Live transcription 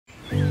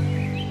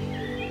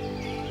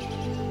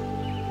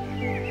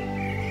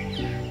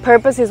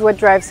Purpose is what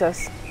drives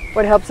us,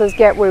 what helps us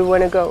get where we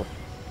want to go.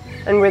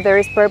 And where there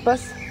is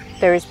purpose,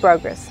 there is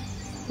progress.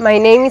 My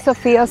name is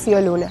Sofía Osio,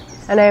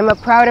 and I am a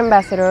proud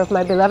ambassador of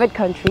my beloved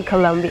country,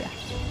 Colombia.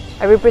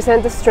 I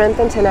represent the strength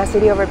and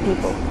tenacity of our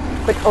people,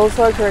 but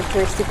also our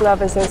characteristic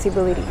love and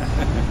sensibility.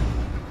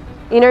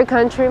 In our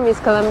country,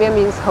 Miss Colombia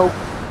means hope.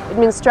 It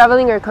means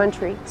traveling our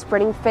country,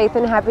 spreading faith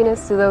and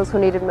happiness to those who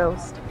need it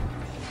most.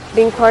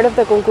 Being part of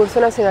the Concurso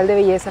Nacional de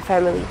Belleza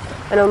family,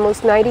 an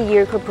almost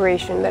 90-year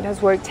corporation that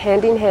has worked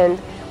hand in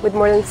hand with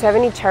more than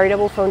 70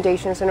 charitable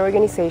foundations and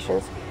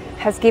organizations,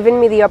 has given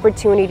me the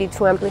opportunity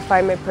to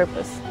amplify my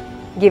purpose,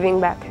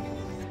 giving back.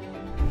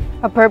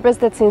 A purpose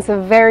that since a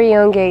very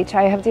young age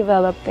I have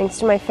developed thanks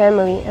to my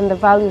family and the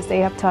values they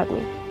have taught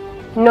me.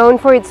 Known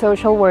for its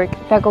social work,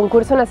 the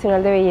Concurso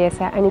Nacional de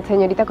Belleza and its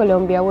Señorita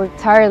Colombia work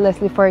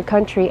tirelessly for our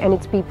country and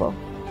its people,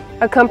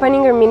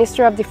 accompanying our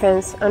Minister of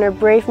Defense and our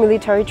brave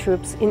military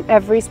troops in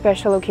every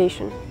special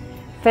occasion,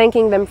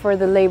 thanking them for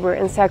the labor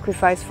and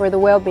sacrifice for the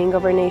well-being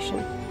of our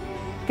nation,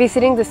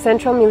 visiting the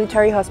Central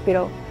Military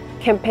Hospital,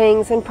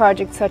 campaigns and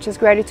projects such as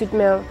Gratitude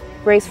Mail,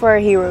 Race for Our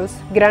Heroes,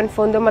 Gran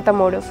Fondo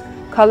Matamoros,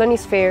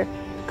 Colonies Fair,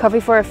 Coffee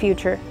for Our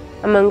Future,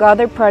 among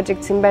other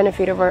projects in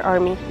benefit of our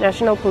Army,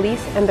 National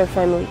Police and their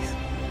families.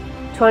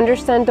 To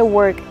understand the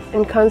work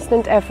and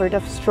constant effort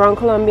of strong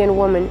Colombian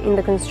women in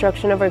the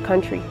construction of our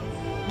country,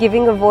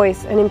 giving a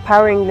voice and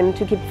empowering them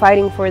to keep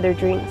fighting for their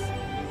dreams.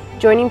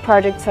 Joining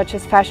projects such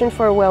as Fashion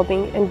for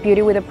Wellbeing and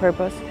Beauty with a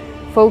Purpose,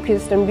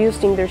 focused on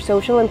boosting their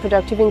social and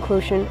productive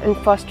inclusion and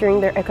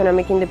fostering their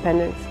economic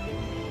independence.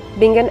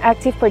 Being an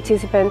active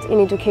participant in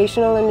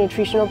educational and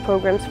nutritional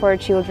programs for our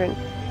children,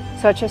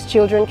 such as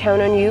Children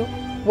Count on You,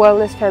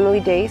 Wellness Family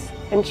Days,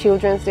 and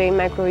Children's Day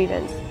macro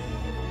events.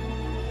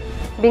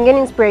 Being an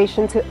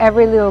inspiration to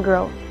every little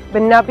girl,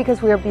 but not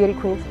because we are beauty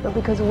queens, but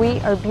because we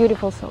are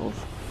beautiful souls.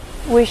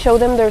 We show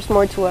them there's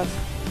more to us,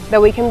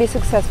 that we can be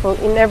successful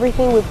in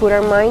everything we put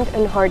our mind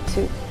and heart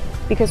to,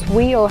 because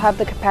we all have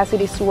the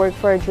capacities to work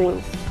for our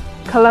dreams.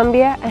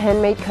 Colombia, a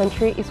handmade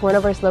country, is one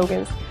of our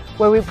slogans,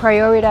 where we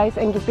prioritize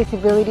and give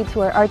visibility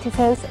to our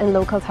artisans and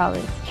local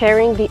talents,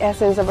 carrying the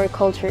essence of our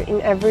culture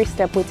in every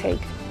step we take.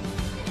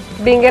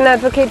 Being an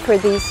advocate for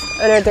this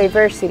and our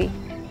diversity,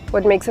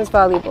 what makes us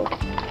valuable.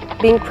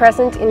 Being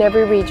present in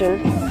every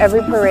region,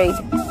 every parade,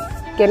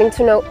 getting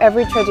to know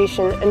every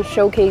tradition and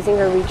showcasing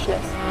our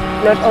richness,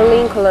 not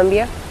only in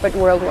Colombia, but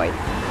worldwide.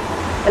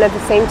 And at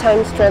the same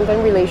time,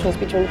 strengthen relations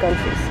between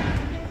countries.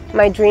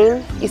 My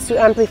dream is to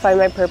amplify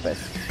my purpose,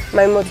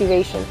 my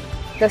motivation,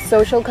 the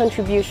social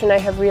contribution I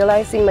have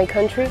realized in my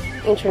country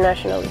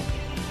internationally,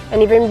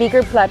 an even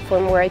bigger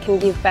platform where I can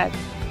give back,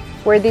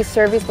 where this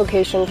service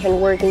vocation can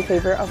work in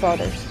favor of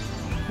others,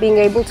 being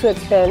able to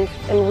expand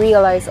and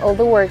realize all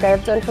the work I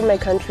have done for my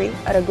country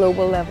at a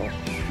global level.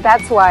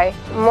 That's why,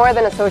 more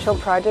than a social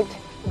project,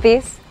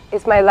 this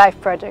is my life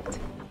project.